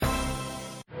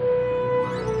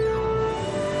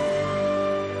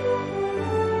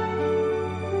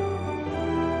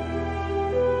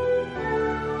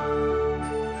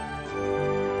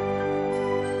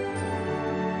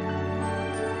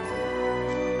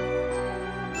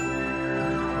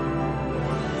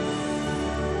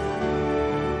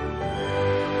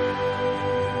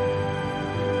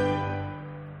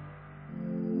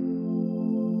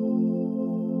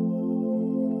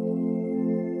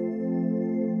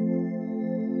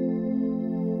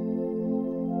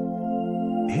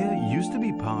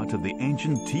be part of the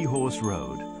ancient Tea-Horse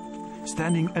Road,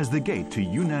 standing as the gate to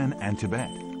Yunnan and Tibet.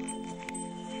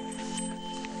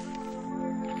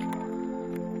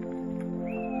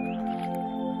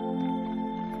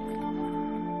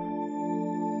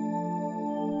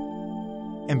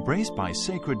 Embraced by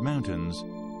sacred mountains,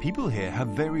 people here have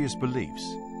various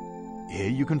beliefs. Here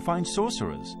you can find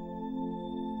sorcerers.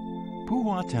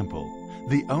 Puhua Temple,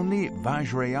 the only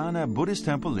Vajrayana Buddhist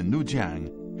temple in Nujiang,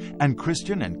 and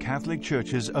Christian and Catholic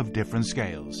churches of different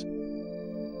scales.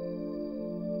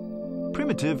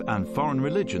 Primitive and foreign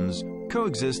religions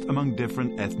coexist among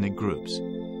different ethnic groups.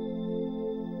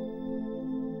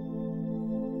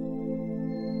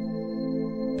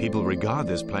 People regard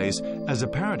this place as a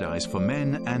paradise for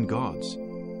men and gods.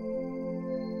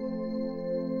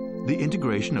 The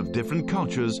integration of different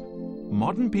cultures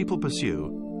modern people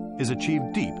pursue is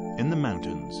achieved deep in the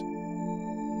mountains.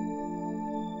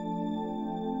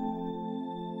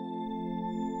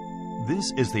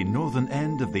 This is the northern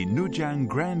end of the Nujiang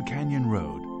Grand Canyon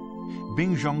Road,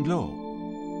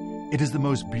 Bingzhongluo. It is the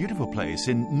most beautiful place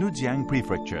in Nujiang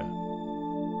Prefecture.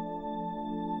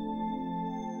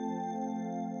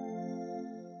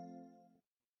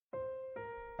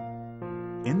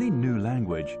 In the New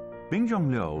language,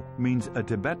 Bingzhongluo means a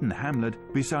Tibetan hamlet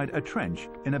beside a trench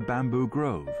in a bamboo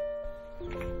grove.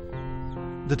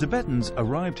 The Tibetans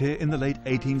arrived here in the late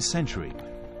 18th century.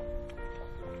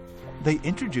 They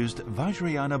introduced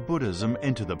Vajrayana Buddhism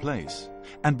into the place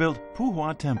and built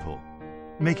Puhua Temple,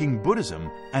 making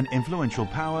Buddhism an influential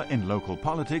power in local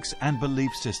politics and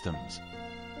belief systems.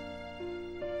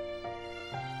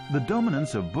 The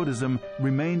dominance of Buddhism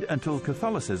remained until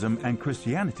Catholicism and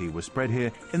Christianity were spread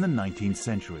here in the 19th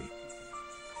century.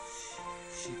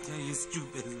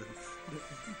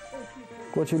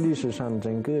 过去历史上，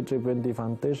整个这边地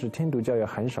方都是天主教也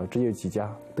很少，只有几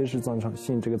家，都是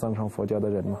信这个藏传佛教的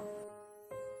人嘛。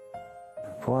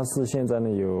普华寺现在呢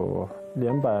有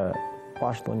280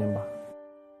多年吧，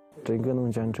整个怒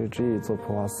江州只有一座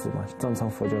普华寺嘛，藏传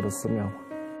佛教的寺庙嘛。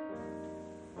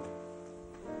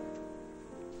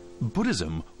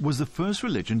 Buddhism was the first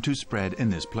religion to spread in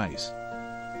this place.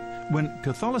 When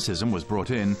Catholicism was brought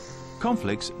in,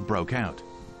 conflicts broke out.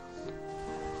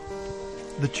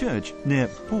 The church near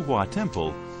Puhua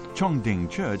Temple, Chongding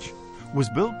Church, was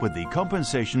built with the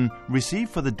compensation received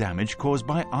for the damage caused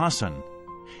by arson,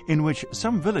 in which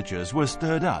some villagers were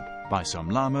stirred up by some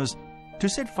lamas to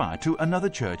set fire to another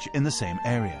church in the same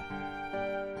area.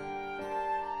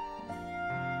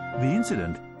 The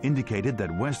incident indicated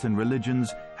that Western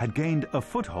religions had gained a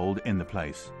foothold in the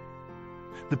place.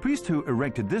 The priest who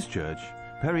erected this church,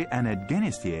 Peri Annette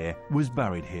Genestier, was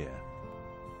buried here.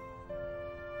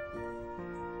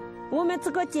 我们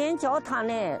这个建教堂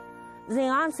呢，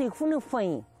人按岁数的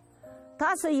分，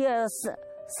他是也是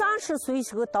30岁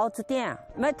是个到子点，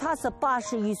那他是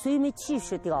81岁没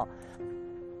70掉。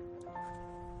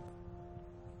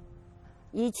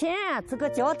以前这个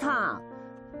教堂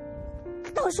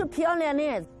都是漂亮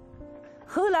的，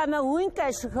后来嘛文革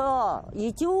时候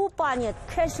，1958年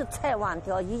开始拆完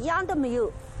掉，一样都没有，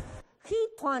很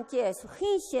团结，很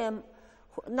羡慕。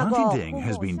Auntie Ding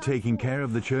has been taking care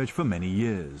of the church for many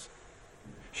years.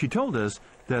 She told us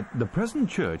that the present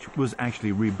church was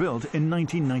actually rebuilt in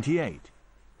 1998.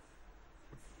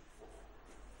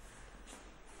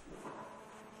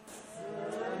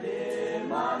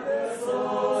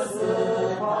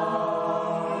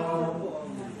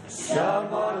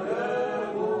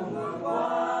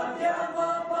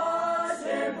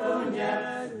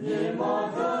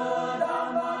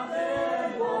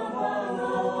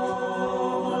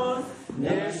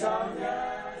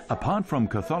 Apart from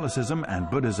Catholicism and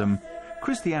Buddhism,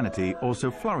 Christianity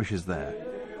also flourishes there.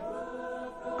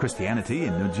 Christianity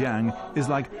in Nujiang is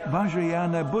like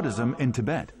Vajrayana Buddhism in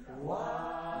Tibet.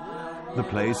 The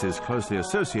place is closely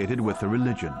associated with the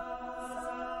religion.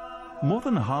 More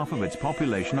than half of its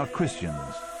population are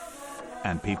Christians,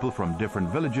 and people from different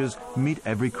villages meet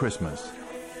every Christmas.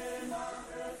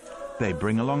 They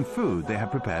bring along food they have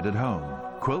prepared at home,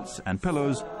 quilts and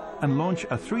pillows, and launch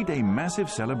a 3-day massive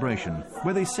celebration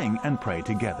where they sing and pray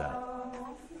together.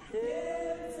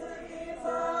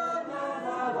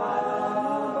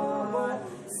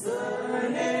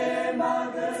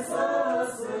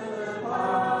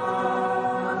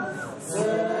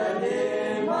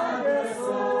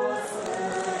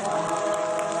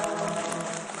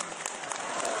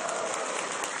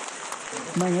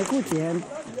每年过节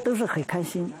都是很开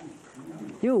心，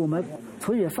因为我们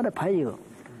从远方的朋友。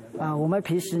 我们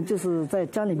平时就是在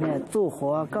家里面做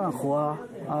活干活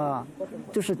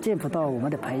就是见不到我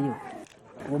们的朋友，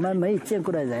我们没有见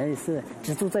过的人是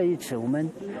只住在一起，我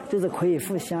们就是可以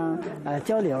互相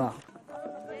交流了。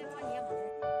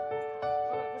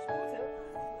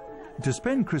To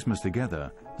spend Christmas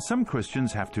together, some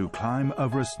Christians have to climb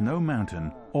over a snow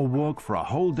mountain or walk for a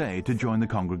whole day to join the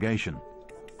congregation.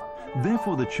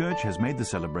 Therefore, the church has made the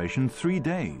celebration 3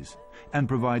 days and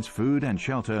provides food and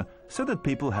shelter so that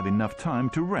people have enough time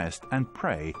to rest and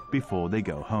pray before they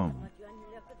go home.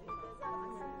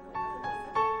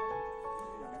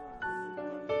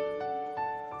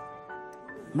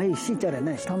没有信教的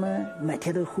人，他们每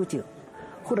天都喝酒，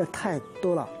喝的太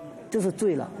多了，就是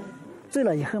醉了。醉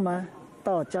了以后嘛，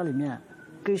到家里面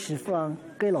跟媳妇啊、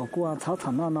跟老公啊吵吵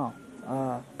闹闹，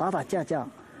打打架架，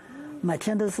每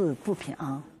天都是不平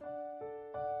安。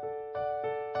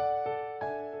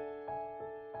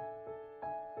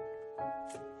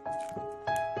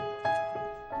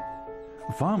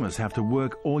Farmers have to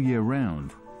work all year round.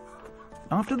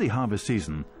 After the harvest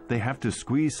season, they have to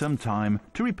squeeze some time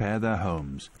to repair their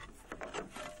homes.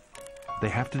 They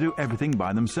have to do everything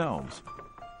by themselves.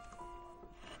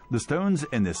 The stones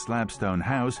in this slab stone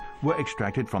house were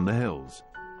extracted from the hills.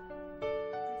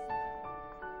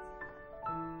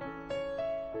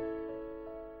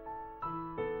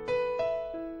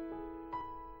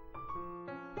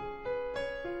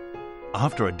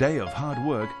 After a day of hard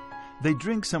work, they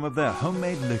drink some of their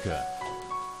homemade liquor.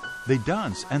 They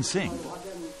dance and sing.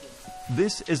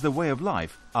 This is the way of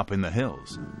life up in the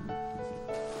hills.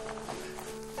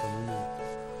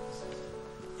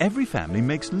 Every family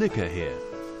makes liquor here.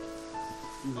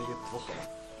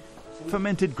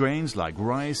 Fermented grains like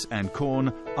rice and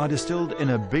corn are distilled in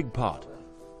a big pot.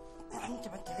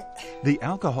 The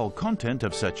alcohol content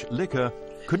of such liquor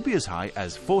could be as high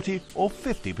as 40 or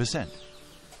 50%.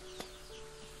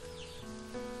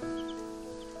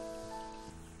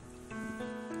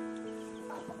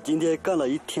 今天干了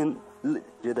一天，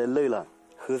觉得累了，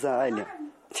喝上2两，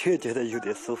就觉得有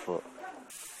点舒服。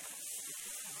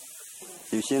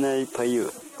有些呢朋友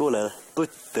过来不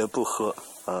得不喝，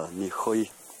你喝一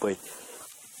杯，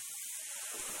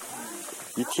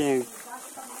一天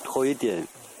喝一点，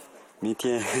明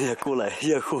天也过来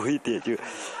也喝一点，就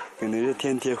可能是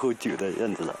天天喝酒的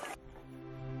样子了。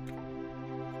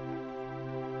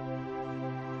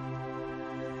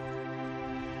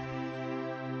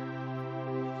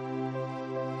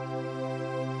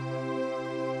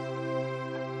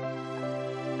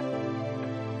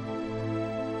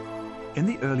 In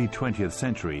the early 20th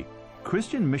century,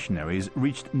 Christian missionaries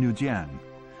reached Nujiang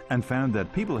and found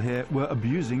that people here were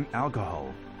abusing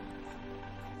alcohol.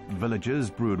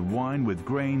 Villagers brewed wine with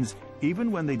grains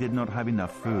even when they did not have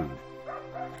enough food.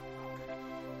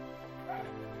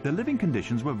 Their living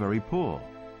conditions were very poor.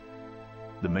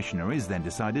 The missionaries then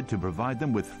decided to provide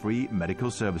them with free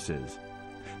medical services.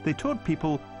 They taught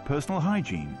people personal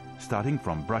hygiene, starting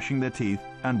from brushing their teeth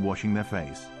and washing their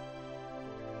face.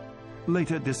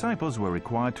 Later, disciples were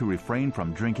required to refrain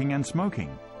from drinking and smoking.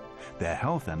 Their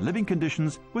health and living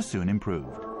conditions were soon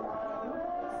improved.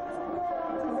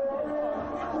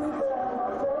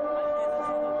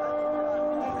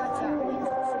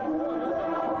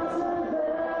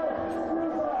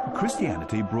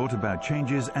 Christianity brought about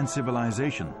changes and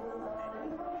civilization.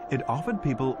 It offered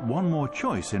people one more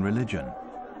choice in religion.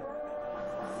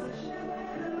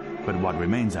 But what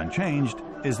remains unchanged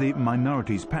is the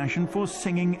minority's passion for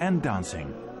singing and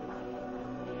dancing.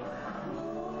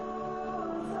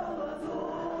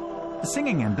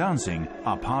 Singing and dancing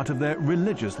are part of their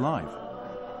religious life.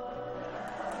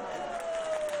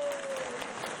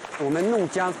 我们弄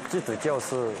江基督教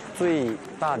是最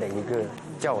大的一个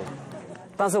教了，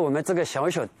但是我们这个小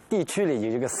小地区里有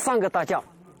一个3个大教，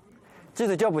基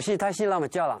督教不信，他信拉玛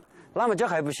教了；拉玛教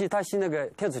还不信，他信那个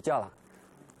天主教了。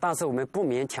但是我们不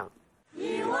勉强。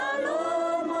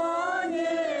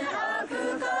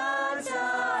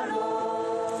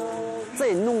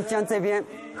 在弄江这边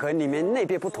和你们那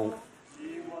边不同，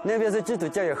那边是基督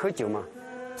教也喝酒嘛，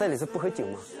这里是不喝酒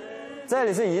嘛，这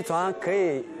里是遗传可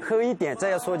以喝一点，这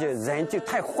样说就人就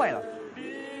太坏了。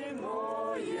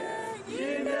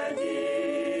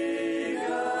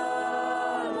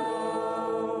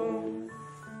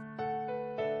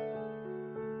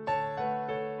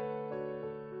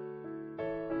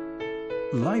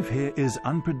 Life here is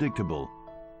unpredictable.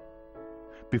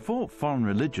 Before foreign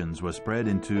religions were spread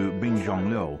into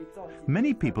Bingzhongliu,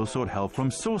 many people sought help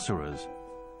from sorcerers,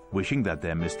 wishing that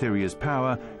their mysterious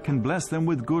power can bless them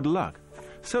with good luck,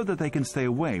 so that they can stay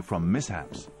away from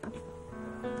mishaps.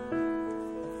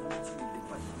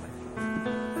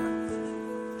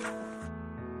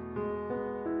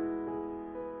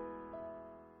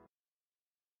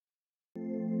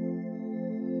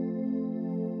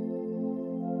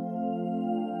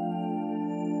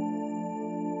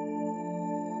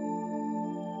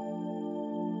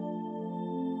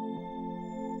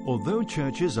 Although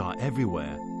churches are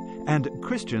everywhere and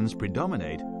Christians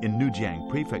predominate in Nujiang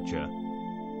Prefecture,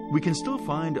 we can still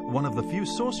find one of the few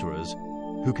sorcerers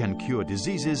who can cure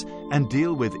diseases and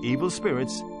deal with evil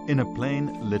spirits in a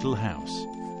plain little house.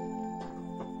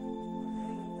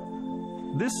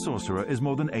 This sorcerer is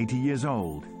more than 80 years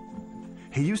old.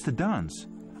 He used to dance,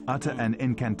 utter an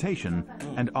incantation,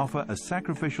 and offer a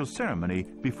sacrificial ceremony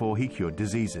before he cured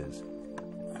diseases.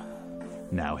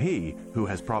 Now he, who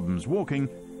has problems walking,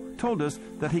 told us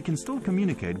that he can still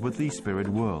communicate with the spirit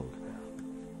world.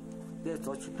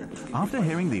 After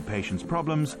hearing the patient's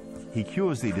problems, he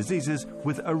cures the diseases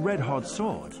with a red-hot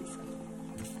sword.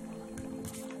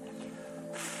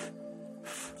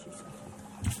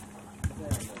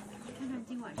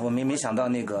 I 没想到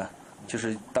那个就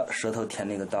是舌头舔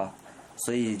那个刀，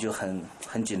所以就很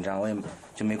紧张，我也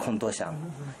就没空多想，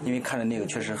因为看着那个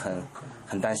确实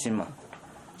很担心嘛，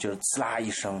就呲啦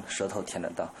一声舌头舔着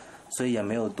刀，所以也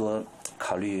没有多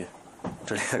考虑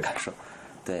这类的感受，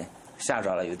对，吓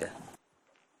着了有点。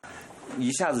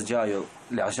一下子就要有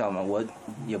疗效嘛，我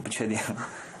也不确定，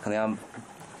可能要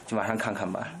就马上看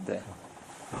看吧，对，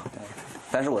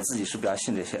但是我自己是比较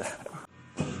信这些的。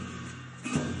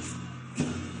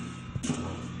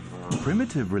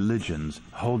 Primitive religions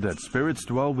hold that spirits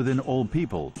dwell within all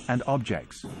people and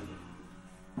objects.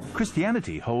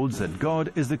 Christianity holds that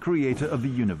God is the creator of the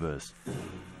universe.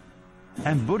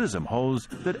 And Buddhism holds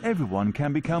that everyone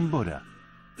can become Buddha.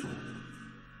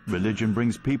 Religion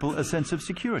brings people a sense of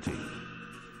security.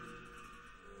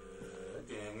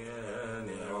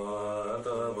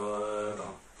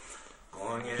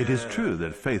 It is true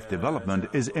that faith development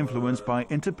is influenced by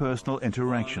interpersonal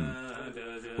interaction,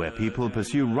 where people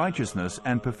pursue righteousness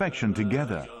and perfection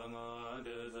together.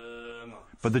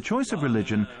 But the choice of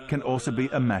religion can also be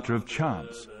a matter of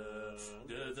chance.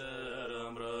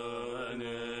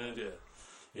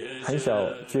 很小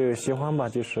就喜欢吧，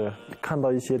就是看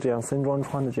到一些这样僧装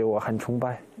穿的，就我很崇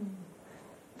拜。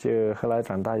就后来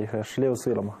长大以后，16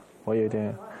岁了嘛，我有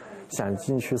点想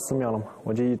进去寺庙了嘛，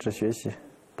我就一直学习，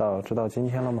直到今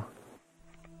天了嘛。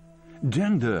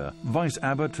Jiang De, Vice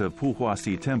Abbot of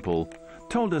Puhuasi Temple,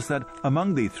 told us that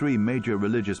among the three major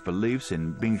religious beliefs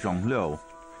in Bingzhongliu,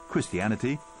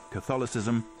 Christianity,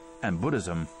 Catholicism, and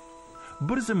Buddhism,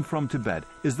 Buddhism from Tibet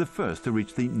is the first to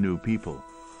reach the new people.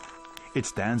 It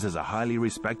stands as a highly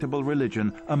respectable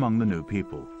religion among the new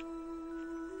people.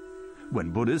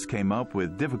 When Buddhists came up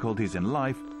with difficulties in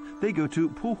life, they go to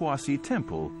Puhuasi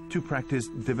Temple to practice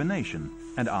divination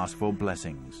and ask for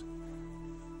blessings.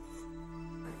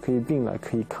 可以病了，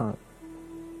可以看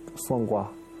算卦。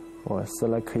 我死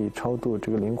了可以超度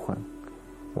这个灵魂，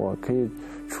我可以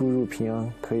出入平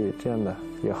安，可以这样的，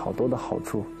有好多的好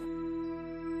处。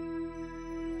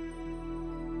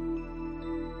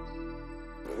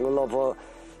我老婆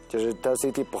就是她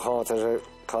身体不好，但是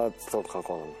她走很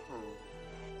好。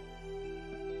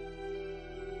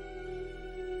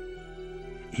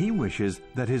He wishes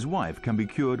that his wife can be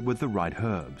cured with the right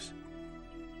herbs.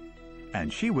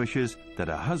 And she wishes that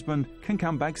her husband can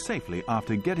come back safely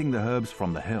after getting the herbs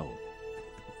from the hill.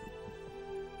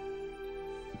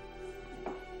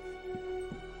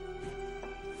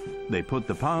 They put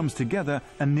the palms together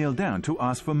and kneel down to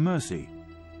ask for mercy.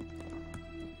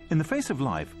 In the face of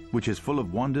life, which is full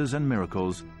of wonders and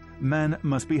miracles, man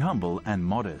must be humble and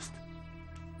modest.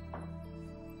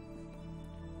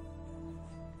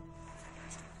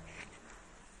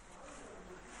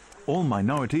 All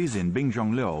minorities in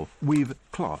Bingzhongliu weave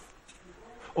cloth.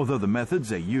 Although the methods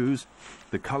they use,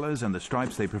 the colors and the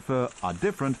stripes they prefer are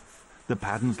different, the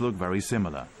patterns look very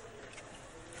similar.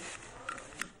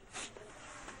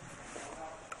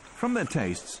 From their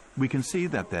tastes, we can see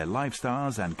that their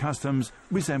lifestyles and customs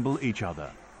resemble each other.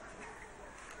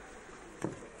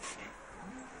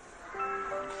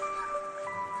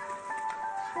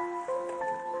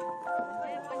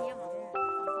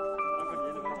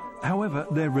 However,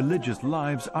 their religious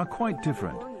lives are quite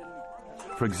different.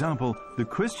 For example, the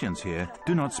Christians here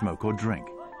do not smoke or drink.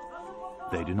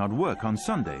 They do not work on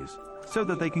Sundays, so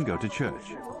that they can go to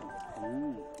church.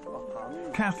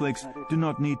 Catholics do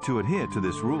not need to adhere to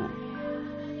this rule.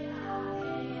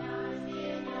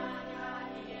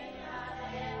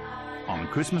 On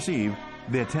Christmas Eve,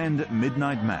 they attend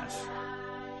midnight mass.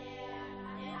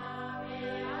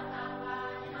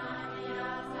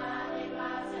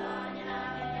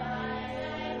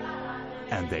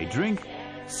 And they drink,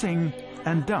 sing,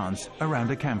 and dance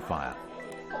around a campfire.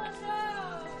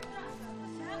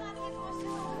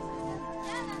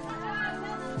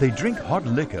 They drink hot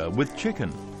liquor with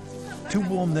chicken to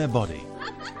warm their body.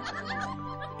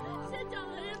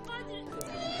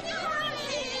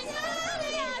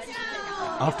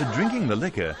 After drinking the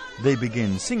liquor, they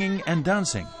begin singing and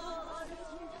dancing.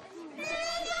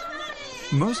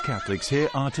 Most Catholics here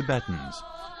are Tibetans.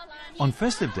 On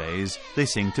festive days, they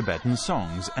sing Tibetan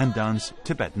songs and dance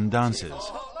Tibetan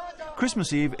dances.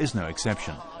 Christmas Eve is no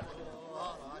exception.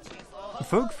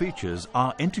 Folk features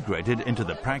are integrated into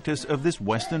the practice of this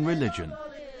Western religion.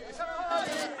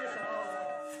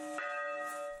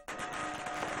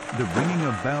 The ringing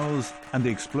of bells and the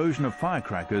explosion of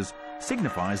firecrackers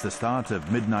signifies the start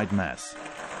of midnight mass.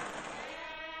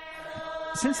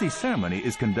 Since the ceremony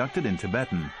is conducted in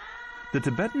Tibetan, the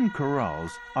Tibetan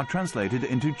chorales are translated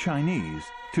into Chinese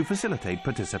to facilitate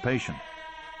participation.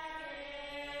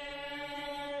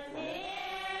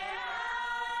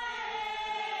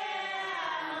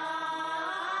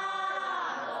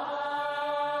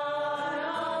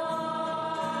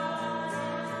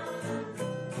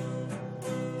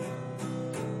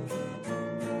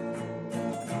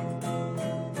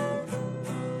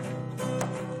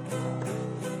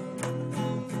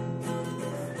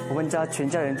我们家全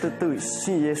家人都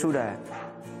信耶稣的，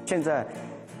现在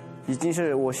已经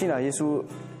是我信了耶稣，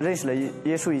认识了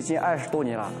耶稣已经20多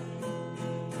年了。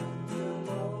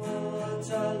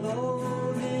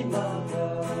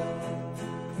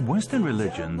Western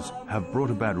religions have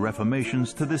brought about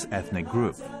reformations to this ethnic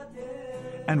group,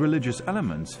 and religious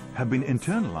elements have been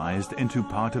internalized into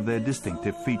part of their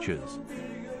distinctive features.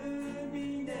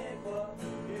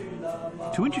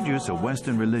 To introduce a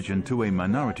Western religion to a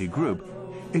minority group,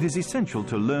 it is essential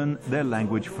to learn their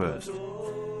language first.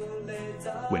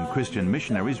 When Christian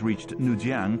missionaries reached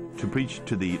Nujiang to preach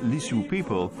to the Lisu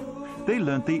people, they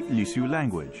learned the Lisu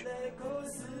language.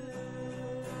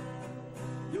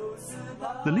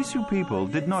 The Lisu people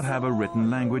did not have a written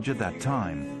language at that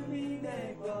time.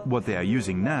 What they are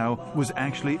using now was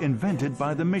actually invented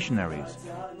by the missionaries.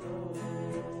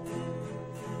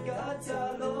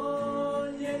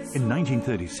 In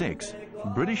 1936,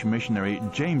 British missionary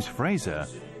James Fraser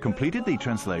completed the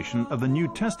translation of the New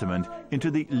Testament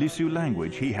into the Lisu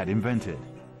language he had invented.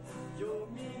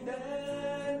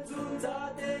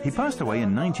 He passed away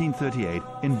in 1938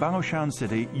 in Baoshan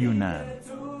City, Yunnan.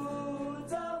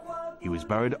 He was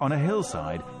buried on a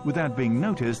hillside without being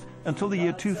noticed until the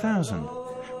year 2000,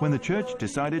 when the church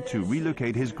decided to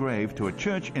relocate his grave to a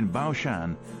church in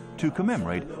Baoshan to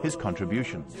commemorate his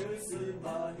contributions.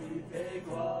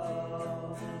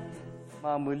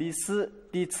 The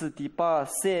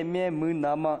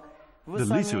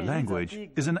Lisu language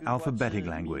is an alphabetic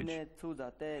language.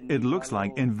 It looks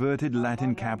like inverted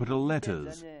Latin capital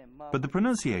letters, but the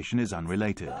pronunciation is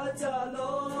unrelated.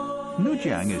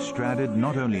 Nujiang is shrouded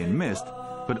not only in mist,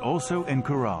 but also in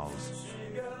chorales,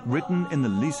 written in the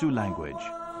Lisu language.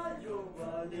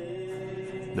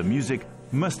 The music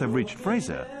must have reached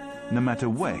Fraser, no matter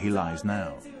where he lies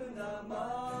now.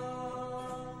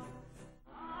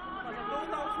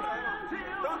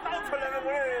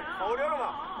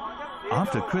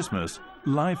 After Christmas,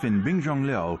 life in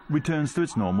Bingzhongliao returns to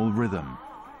its normal rhythm.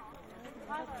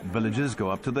 Villagers go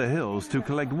up to the hills to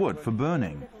collect wood for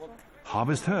burning,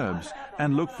 harvest herbs,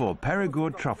 and look for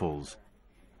Perigord truffles.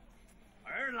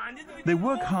 They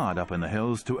work hard up in the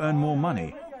hills to earn more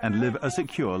money and live a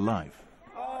secure life.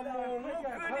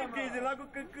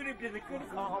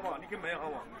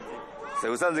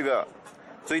 手上这个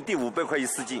最低500块一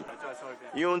4斤，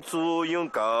用猪用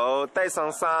狗带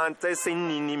上山，在森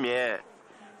林里面，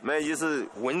那就是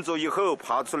闻着以后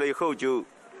爬出来以后，就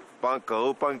帮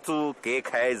狗帮猪割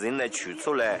开，人来取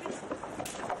出来。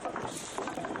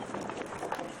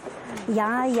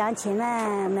羊钱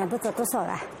嘛买不着多少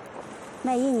了，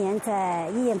那一年在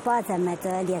1元8才买着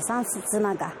2-3只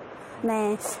那个，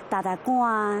那打工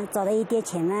啊，找了一点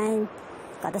钱嘛，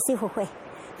搞得生活费，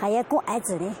还要供儿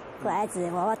子呢，供儿子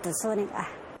娃娃读书呢啊。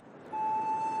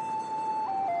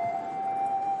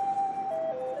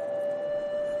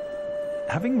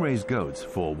 Having raised goats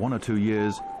for 1 or 2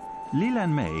 years, Li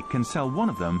Lanmei can sell one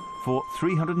of them for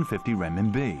 350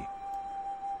 renminbi.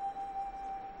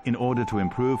 In order to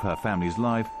improve her family's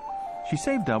life, she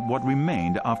saved up what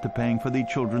remained after paying for the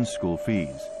children's school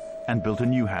fees and built a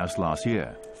new house last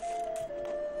year.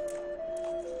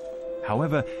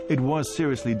 However, it was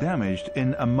seriously damaged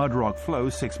in a mud rock flow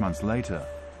 6 months later.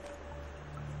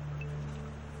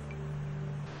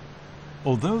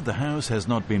 Although the house has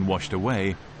not been washed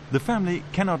away, the family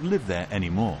cannot live there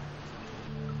anymore.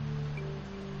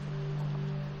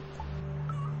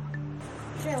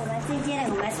 是我们这间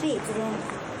我们睡这边，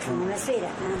我们睡的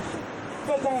啊，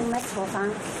在家里我们厨房，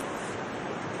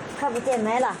看不见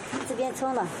没了，这边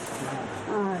冲了，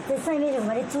这上面是我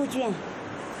们的猪圈，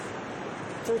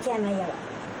猪圈没有了。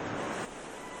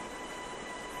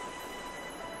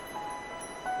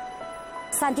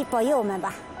 3上帝保佑我们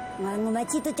吧。我们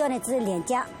基督教呢只有2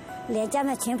家，2家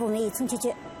呢全部没有冲进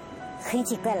去，很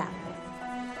奇怪了。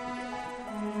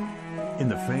In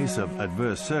the face of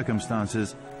adverse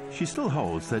circumstances, she still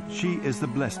holds that she is the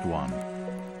blessed one.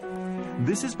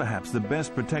 This is perhaps the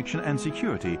best protection and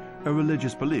security a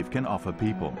religious belief can offer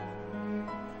people.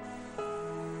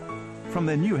 From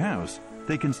their new house,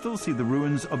 they can still see the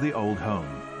ruins of the old home.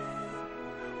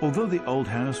 Although the old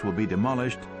house will be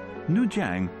demolished,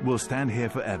 Nujiang will stand here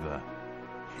forever.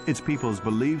 Its people's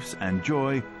beliefs and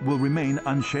joy will remain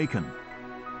unshaken.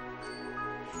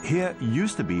 Here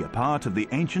used to be a part of the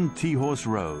ancient Tea Horse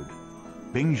Road,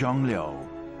 Bingzhong Liu.